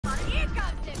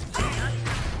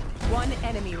One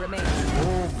enemy remaining.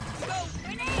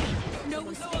 No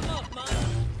mistake.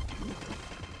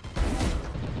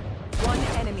 One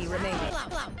enemy remaining.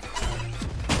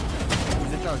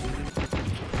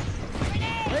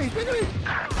 Hey, he's been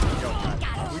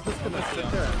we're just gonna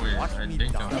sit there and watch me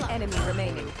die. One enemy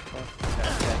remaining.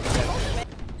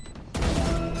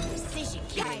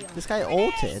 This guy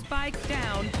ulted. Spike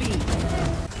down B.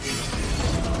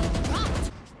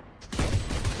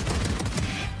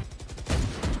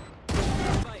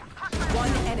 One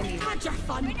enemy. Had your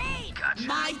fun.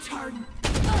 My turn.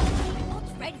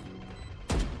 Ready.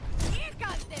 Here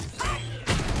comes this.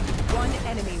 One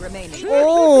enemy remaining.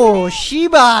 Oh,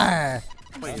 Shiba!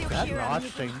 Wait, is that not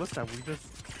shameless that we just...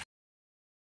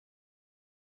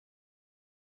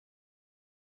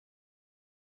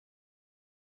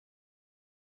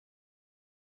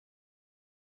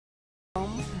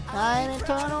 I didn't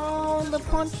turn on the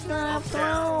punch that I've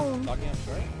thrown.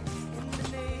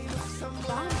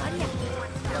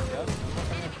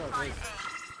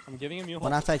 I'm giving him you.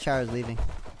 One outside shower is leaving.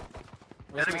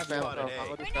 Coming.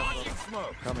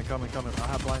 I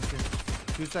have blinds here.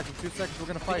 2 seconds, we're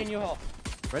gonna fight.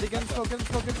 Ready, get in slow. Go.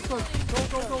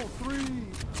 3,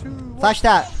 2, 1. Flash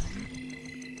that.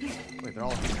 Wait, they're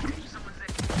all...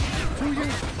 2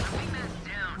 years.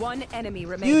 One enemy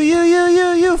remaining.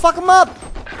 You, fuck him up.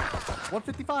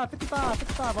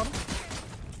 155 on him.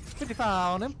 55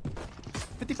 on him.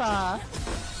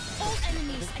 55. All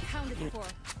enemies accounted for.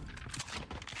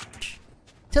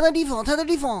 Tell their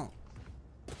default.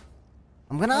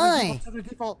 I'm gonna eye.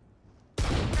 Default.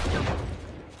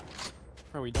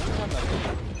 Are we done on that?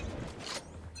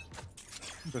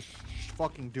 Just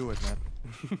fucking do it, man.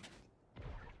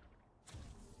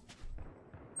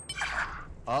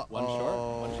 One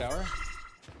short, one shower.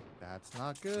 That's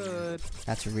not good.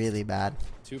 That's really bad.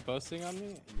 2 posting on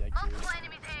me? Yikes.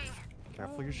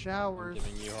 Careful your showers. I'm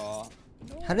giving you all.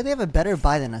 How do they have a better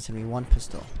buy than us and we one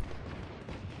pistol?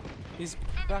 He's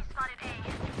back.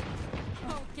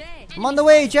 Okay. I'm on the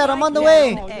way, Jet. I'm on the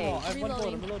way. Oh, I have one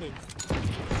bullet. I'm reloading.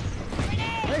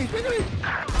 Hey, he's been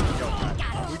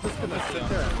we're just gonna sit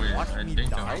there and watch me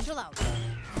die.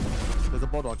 There's a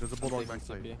bulldog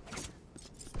backside.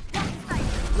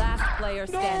 Last player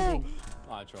standing.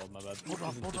 Oh, I trolled, my bad.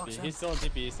 Bulldog, He's still in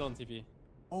TP,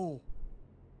 Oh.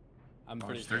 I'm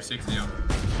pretty sure. 360 on.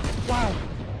 Wow.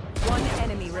 One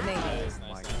enemy remaining. Nice, Oh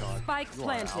my nice. god. Spike You are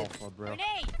planted. alpha, bro.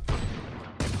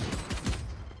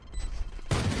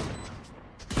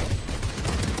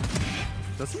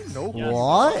 Does he know? Yes.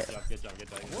 What? Good job.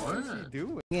 What is he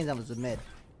doing? Games that was the mid.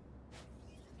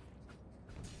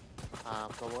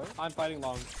 I'm fighting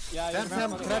long. Yeah, Sam, you're Sam,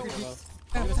 fighting can I have long, your bro.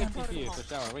 I'm gonna take TP if they're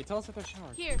shower. Wait, tell us if they're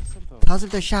shower. Here. How's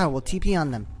if they're shower? We'll TP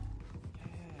on them.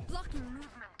 Blocking movement.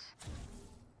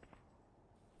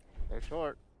 They're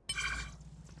short.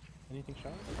 Anything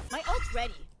shower? My ult's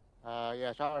ready.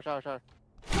 Yeah, shower.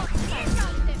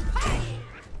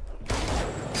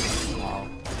 Wow.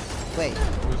 Wait.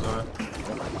 Who's that?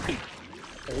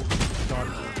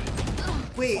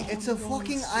 Wait, it's a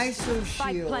fucking ISO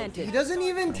Spike shield. planted. He doesn't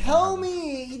even tell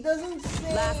me. He doesn't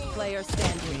say. Last player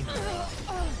standing.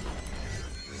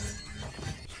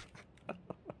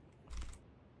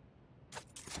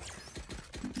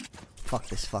 Fuck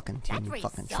this fucking team. That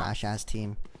Fucking sucks. trash ass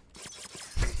team.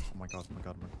 Oh my god, man.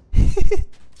 Oh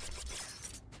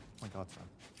my god, Sam.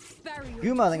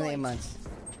 You mother name months.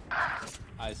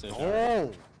 I so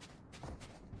Oh!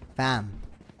 Bam.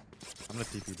 I'm gonna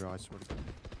TP, bro, I swear to God.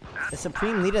 The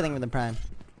supreme leader thing with the prime.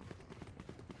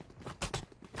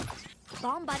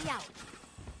 Bomb buddy out.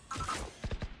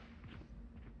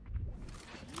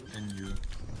 And you.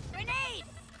 Grenade.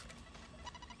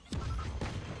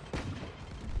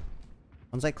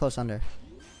 One's like close under.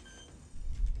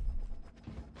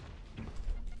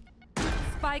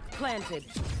 Spike planted.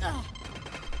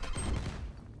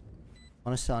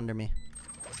 One is still under me.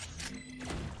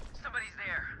 Somebody's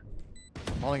there.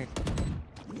 Falling.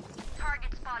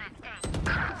 Target spotted.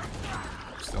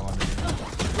 Still under you.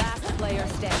 Last player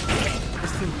standing.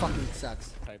 This team fucking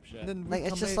sucks. type shit. And then we Like, it's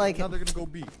come just in, like- now they're gonna go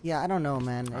B. Yeah, I don't know,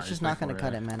 man. It's Alright, just back not gonna for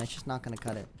cut it. it, man. It's just not gonna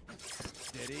cut it.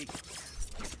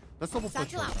 Let's double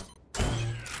push. Satchel out.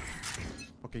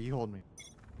 Okay, you hold me.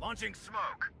 Launching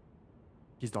smoke.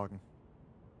 He's dogging.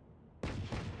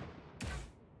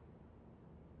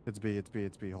 It's B.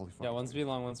 Holy fuck. Yeah, one's be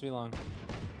long. God,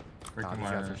 Freaking these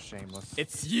guys my are shameless.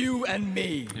 It's you and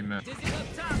me. teammate. Dizzy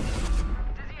up top.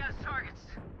 Dizzy has targets.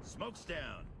 Smoke's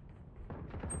down.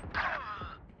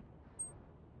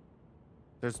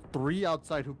 There's 3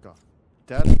 outside hookah.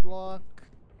 Deadlock.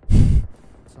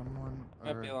 Someone.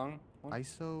 Might be Or long. One.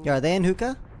 ISO. Yo, are they in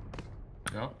hookah?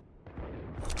 Yep.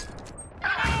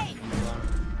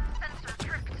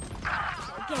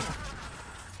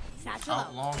 Satchel Out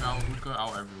out. long, out hookah,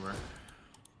 out everywhere.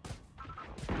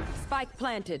 Spike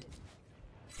planted.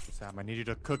 Sam, I need you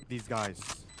to cook these guys.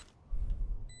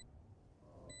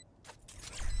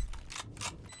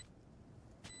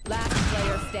 Last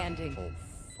player standing. Oh,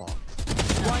 fuck.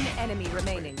 One enemy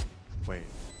remaining. Wait.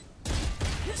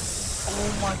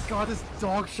 Oh my god, this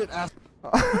dog shit ass.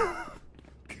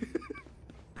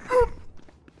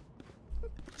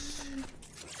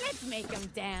 Let's make him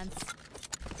dance.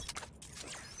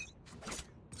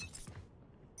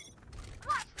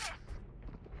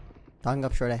 Talking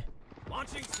up short A.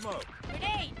 Launching smoke.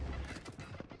 Grenade.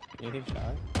 Anything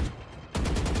shower?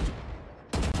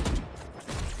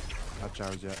 Not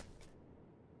showers yet.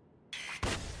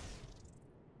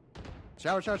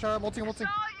 Shower, multing. Saw you, little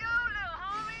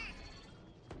homie.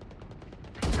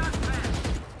 Shot fast.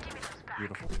 Give me this back.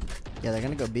 Beautiful. Yeah, they're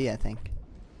gonna go B, I think.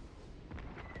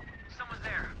 Someone's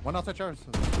there. One outside showers.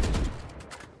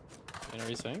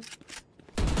 NRG swing?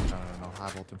 No. High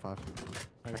volt in 5.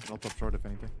 Okay. I'll top short if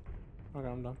anything. Okay,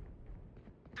 I'm done.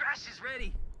 Thrash is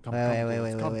ready. Come,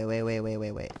 Wait. come. Yeah.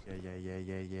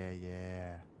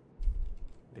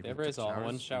 They have Raze all.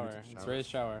 One shower. It's Raze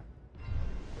shower.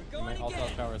 We're They might also have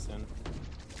shower soon.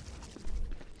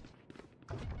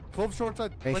 12 short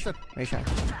side. Raise Right side. Raise shot.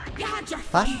 Gotcha.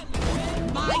 Flash?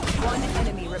 One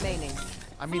enemy remaining.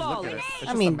 I mean, look at it. It's I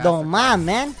just mean, a don't masterclass. mind,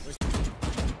 man.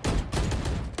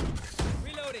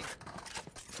 Reloading.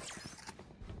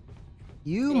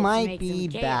 You Let's might make be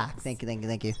some back. chaos. Thank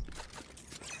you.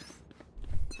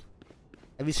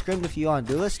 Have you scrimmed with you on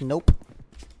duelist? Nope.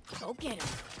 Go get him.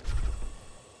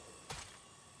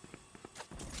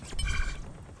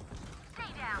 Stay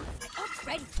down. Ult's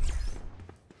ready.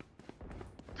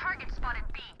 Target spotted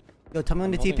B. Yo, tell me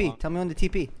when the holding TP. long. Tell me when the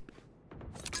TP.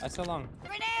 I still long.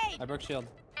 Grenade. I broke shield.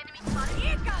 Enemy spotted.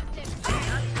 Here comes it.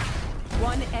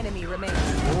 One enemy remaining.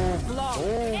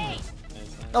 Grenade. Nice.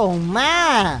 Oh,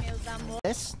 man. Kills them more.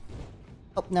 This?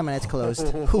 Oh, never mind. It's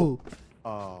closed. Ooh.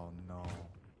 Oh no.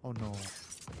 Oh no.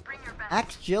 Bring your best.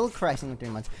 Axe Jill Christ in 3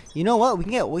 months. You know what? We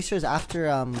can get oysters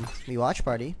after we watch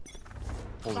party.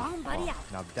 Holy Bomb buddy fuck.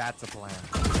 out. Now that's a plan.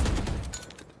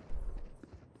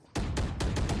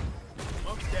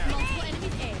 Smoke's down. Multiple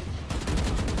enemies A.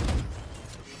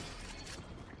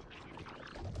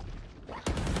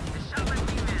 Shot my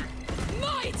teammate.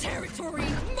 My territory.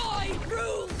 My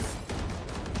rules.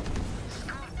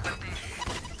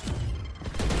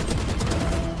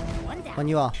 One down. On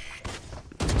you all.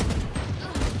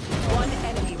 One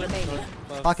enemy remaining.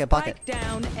 Pocket. Spike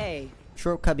down A.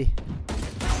 Short cubby.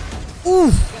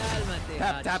 Oof.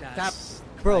 Tap.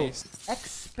 Bro. Nice.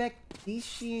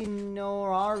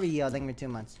 Expectationario. I think for 2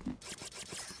 months.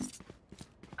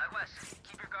 West,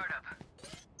 keep your guard up.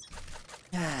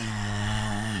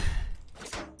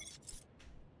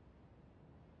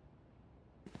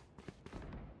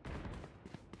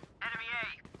 Enemy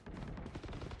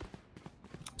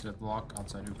A. Jet block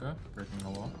outside hookah, breaking the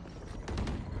wall.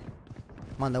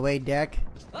 I'm on the way, Derek.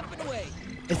 Up and away.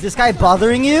 Is this guy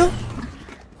bothering you?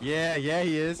 Yeah,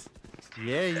 he is.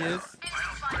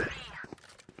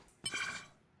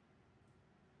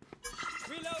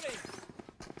 Reloading.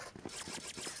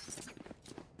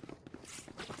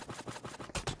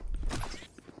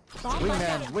 Bomb buddy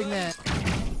out. Wingman.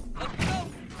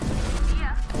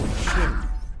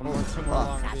 Two more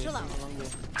long. Satchel out.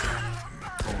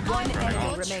 One enemy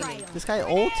Go remaining. trail. This guy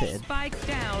ulted. Spike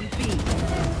down B.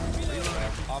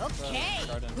 Off Okay. the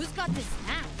garden. Who's got this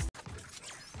now?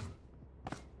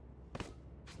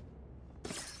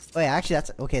 Wait, actually,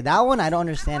 that's okay. That one, I don't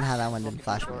understand how that one didn't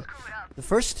flash short. The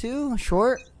first two,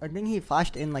 short, I think he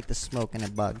flashed in like the smoke and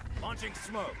it bugged. Launching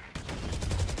smoke.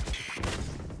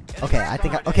 Okay, I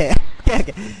think okay.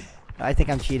 I think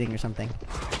I'm cheating or something.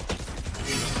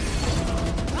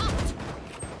 Dropped.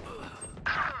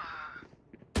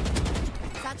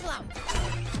 Satchel out.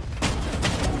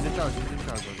 He's in charge,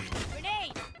 buddy.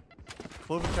 Grenade.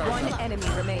 Close the charge. One enemy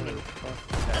remaining.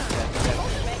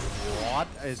 What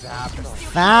is happening?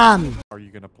 Fam! Are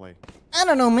you gonna play? I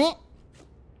don't know, man.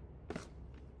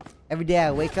 Every day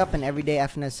I wake up and every day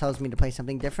FNS tells me to play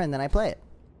something different, then I play it.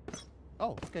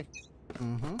 Oh, okay.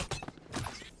 Mm-hmm.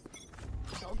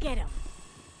 Go get him.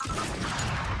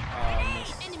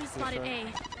 Missed. Enemy spotted A.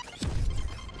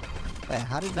 Wait,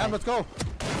 how did Sam, that? let's go.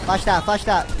 Flash that, flash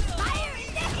that. Fire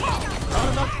in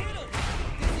the head.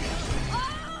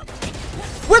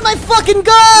 Where's my fucking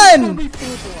gun?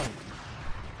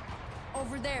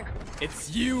 Over there.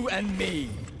 It's you and me.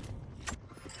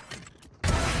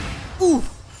 Ooh,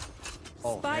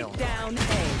 Oh, Spike hell. down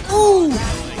A. ooh,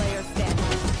 Last player standing.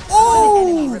 One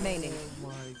enemy ooh. remaining.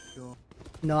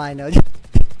 No, I know.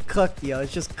 Cooked, yo.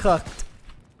 It's just cooked.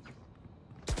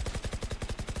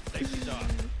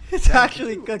 It's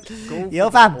actually cooked. Go Yo,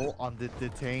 for the fam. ult on the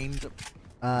detained.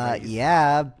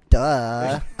 Yeah,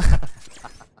 duh.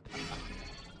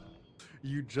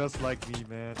 You just like me,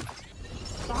 man.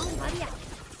 Bomb buddy out.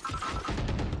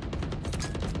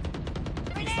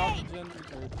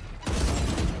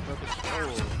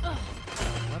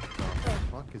 What the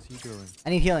fuck is he doing? I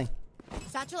need healing.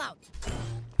 Satchel out.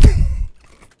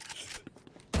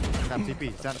 Sam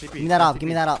TP, Sam TP. Give me that Sam up. Give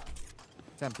me TP. that up.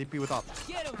 Sam TP with up.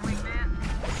 Get him.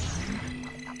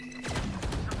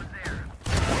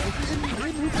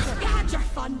 Gotcha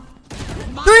fun.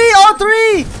 3 on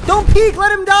 3. Don't peek.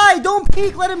 Let him die. Don't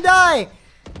peek. Let him die.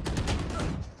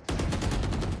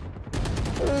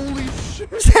 Holy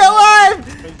shit! Stay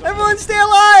alive. Everyone, stay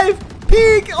alive.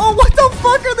 Peek. Oh, what the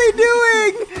fuck are they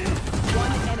doing?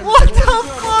 One enemy. What the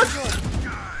fuck?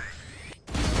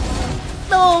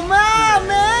 No man.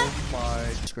 My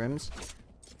Scrims.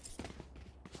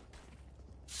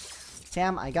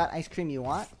 Sam, I got ice cream. You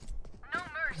want?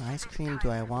 Ice cream? Do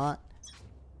I want?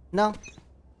 No.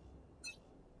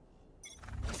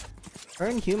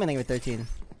 Earn humaning with 13.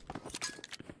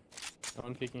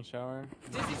 One peeking shower.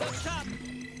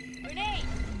 Grenade.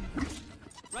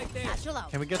 Right there. Satchel out.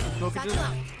 Can we get some smoke Satchel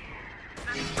out.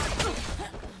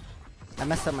 I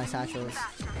messed up my satchels.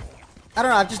 I don't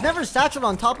know. I've just never satcheled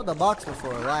on top of the box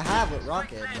before. Well, I have with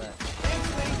Rocket, but.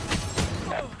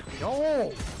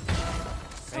 Yo!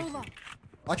 So long.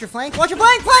 Watch your flank. Watch your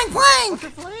flank. Flank. Flank.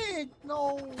 Flank!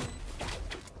 No!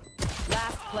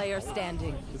 Last player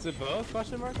standing. Is it both?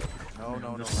 Question mark? No,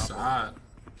 no, no. Just Not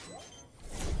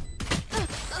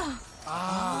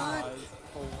sad.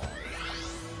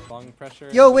 Long pressure.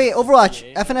 Yo, wait.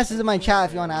 Overwatch. FNS is in my chat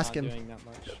if you want to ask him. Doing that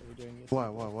much. Are we doing this?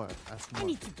 what? Ask I more.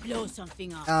 need to blow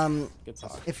something up. Good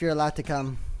talk. If you're allowed to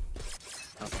come.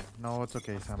 No, it's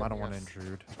okay, Sam. I don't want to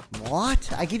intrude.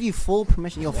 What? I give you full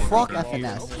permission. Yo, fuck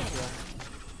FNS.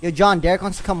 Yo, John. Derrek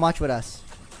wants to come watch with us.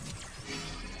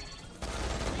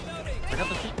 I got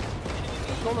the sheet.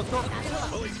 Let's go, let's go.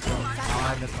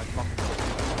 I missed my fucking.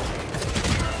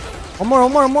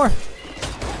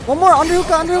 One more. Under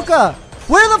hookah.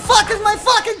 Where the fuck is my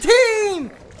fucking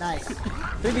team? Nice.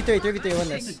 3v3, win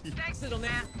this. Thanks, little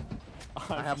man.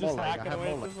 I have Just more leg, I hacking have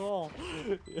away more at this wall.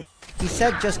 He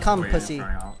said just come, Wait, pussy.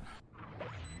 trying out.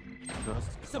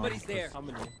 Somebody's there. How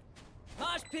many?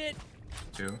 Mosh pit.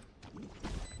 2.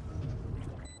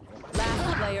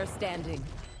 Last player standing.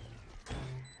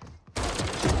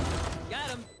 Got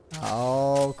him.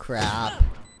 Oh, crap.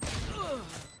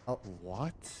 Oh,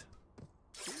 what?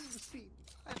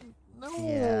 No.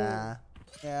 Yeah.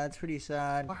 Yeah, it's pretty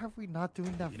sad. Why are we not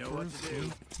doing that first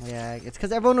game? Yeah, it's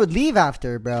because everyone would leave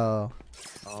after, bro.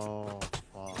 Oh,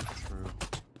 fuck, true.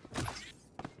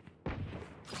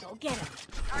 Go get him.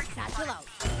 Satchel out.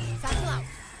 Satchel out.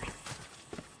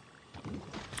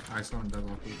 I saw him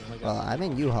double. Well, I'm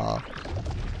in U-Haul.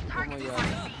 Oh my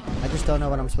god. I just don't know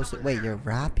what I'm supposed to. Wait, you're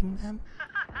rapping them?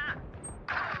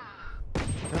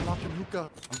 They're locked in hookah.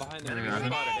 I'm behind Yeah,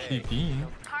 them. I think TP.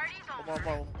 Come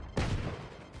on.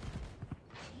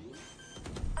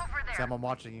 Sam, I'm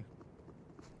watching you.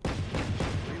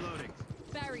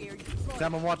 Barrier destroyed.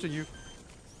 Sam, I'm watching you.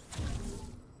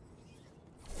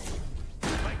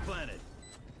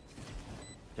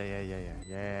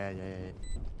 Yeah.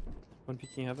 One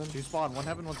peeking heaven. 2 spawn, 1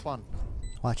 heaven, 1 spawn.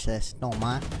 Watch this. No,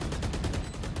 man.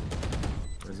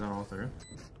 Is that all 3?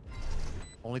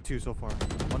 Only 2 so far.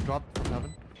 1 drop from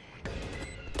heaven.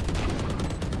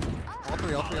 All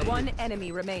three. One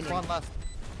enemy remaining. Spawn left.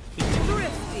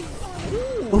 Thrifty.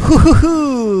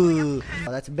 Ooh.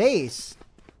 Oh, that's base.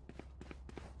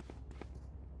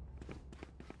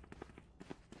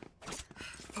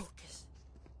 Focus.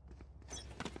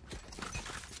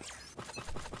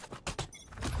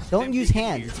 Don't use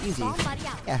hands. It's easy. Bomb buddy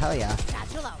out. Yeah, hell yeah.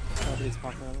 Satchel out. Nobody's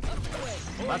popping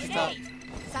out. Magic out.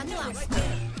 Satchel out.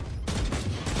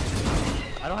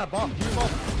 I don't have bomb. Give me bomb.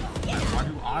 Why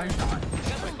do I die?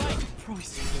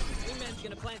 Wingman's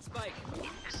gonna plant spike.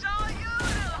 It's all you,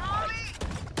 little homie.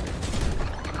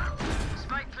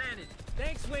 Spike planted.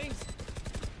 Thanks, Wings.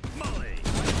 Molly.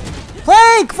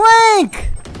 Flank!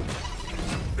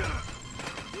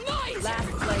 Last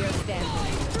player standing.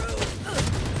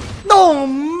 No,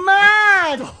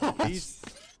 man! Please.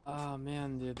 Oh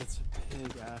man, dude, that's a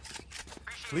big ask.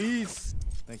 Please.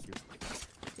 Thank you.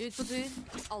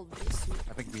 Aldri sur.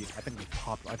 I think we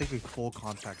popped. I think we full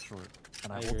contact short.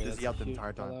 And I hold agree, Dizzy that's out the a huge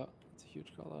entire call time. out. It's a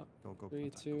huge call out. Go. 3,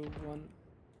 Contact. 2, 1.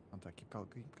 Contact. Keep going.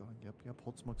 Yep.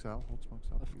 Hold smokes out.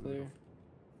 Left clear.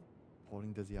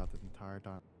 Holding Dizzy out the entire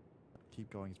time.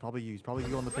 Keep going. He's probably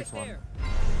you on the pixel. there.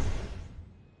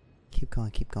 Keep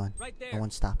going. Right there. No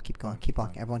one stop. Keep going. Keep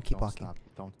walking. Everyone keep Don't walking. Stop.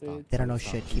 Don't Dude. stop. They don't know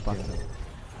Stop. shit. Keep walking.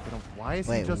 Why is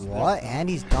he Wait, just what? And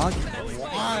he's dog.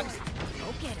 What?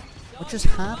 Go get him. What just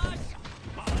happened?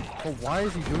 But why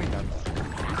is he doing that?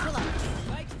 Satchel out.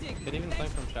 Spike stick. Could even play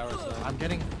from shower, so. I'm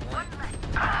getting.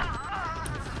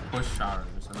 Push showers,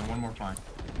 and then one more flank.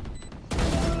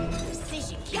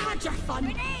 Precision. Gotcha, fun.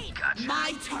 Grenade. Gotcha.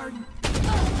 My turn.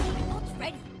 Ult's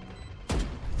ready.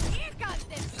 Here comes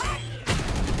this.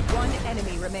 One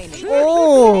enemy remaining.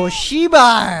 Oh,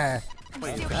 Shiba!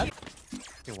 Wait, is that?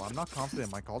 Okay, well, I'm not confident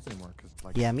in my calls anymore. Cause,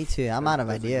 like, Yeah, me too. I'm out of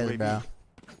there's a ideas, UAV. bro.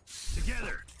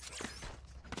 Together.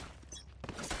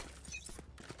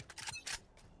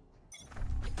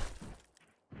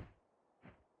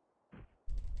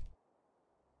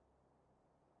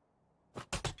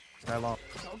 Sky long.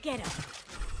 Go get him.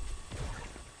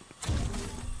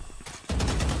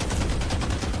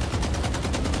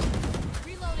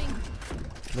 Reloading.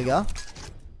 Can we go?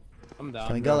 I'm down.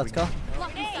 Can we go? Let's go.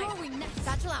 Blocking sight.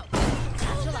 Satchel out.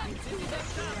 Satchel out.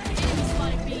 Enemy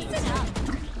spotted B.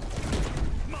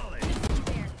 Molly.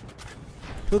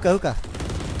 Hookah, hookah.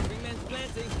 Wingman's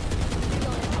planting.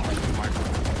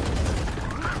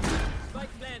 Spike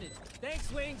planted.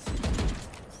 Thanks, wings.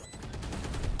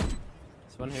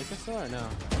 Is one hookah still or no?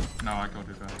 No, I go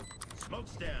do that.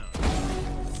 Smoke's down.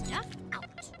 Snuff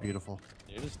out. Beautiful.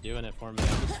 You're just doing it for me.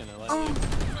 I'm just gonna let you.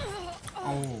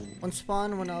 Oh, One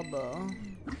spawn, one elbow.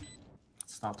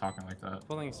 stop talking like that.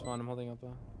 Pulling spawn, I'm holding up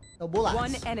though. No bullets.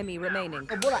 One enemy remaining.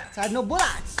 No bullets. I had no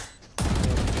bullets.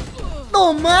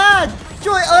 No man.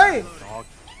 Joy, ơi.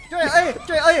 Joy, ơi.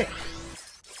 Joy, ơi.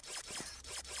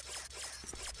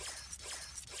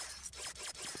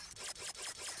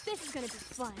 This is gonna be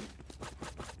fun.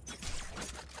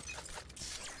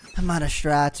 I'm out of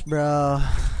strats, bro.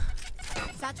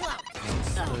 Satchel out.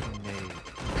 Grenade.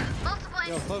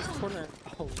 Yo, close corner.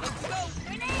 Oh,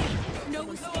 No,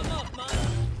 go him up, man.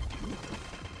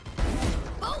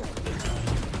 Boom.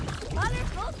 Mother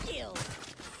full kill.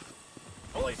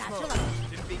 Holy Satchel smoke.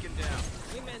 out. Dim beacon down.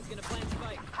 Wingman's gonna plant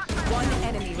spike. One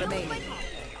enemy remaining.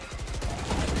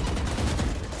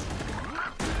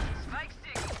 Spike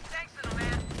stick. Thanks, little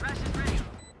man. Rush is ready.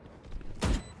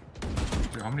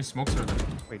 Dude, how many smokes are there?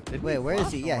 Wait, did Wait, we where is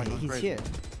flash? he? Oh Yeah, my God, he's great. here.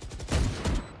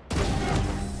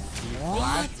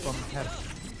 Flash from heaven.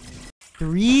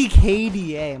 3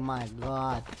 KDA, my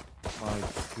god. My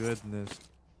goodness.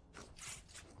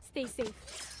 Stay safe.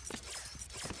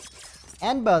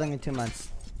 And building in 2 months.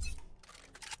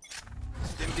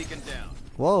 Dim beacon down.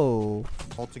 Whoa.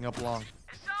 Halting up long.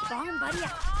 Bomb buddy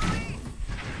out.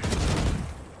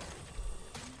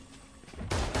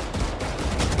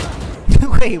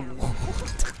 Wait, what?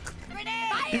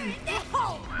 Grenade. Fire in the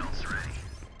hole. Else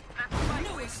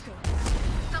ready.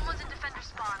 Someone's in defender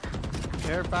spawn.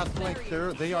 They're fast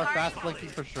flank. They are fast flanking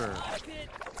for sure.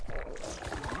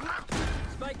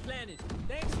 Spike planted.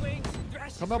 Thanks, wings.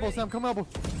 Thrash Come is elbow, ready. Sam. Come elbow.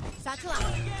 Satchel out.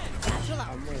 Satchel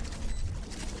out.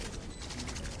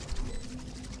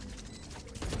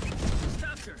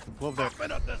 Stopper. Glove there.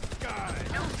 Open up the sky.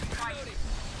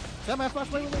 Sam, I have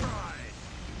flash lane with me.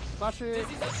 Flash it. Is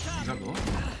that low?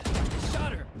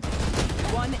 Shutter.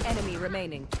 One enemy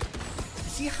remaining.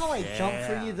 See how I jump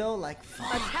for you though? Like,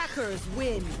 Attackers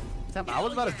win. Sam, I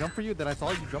was about to jump for you, then I saw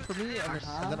you jump for me, and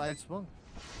then I swung.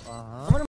 I'm gonna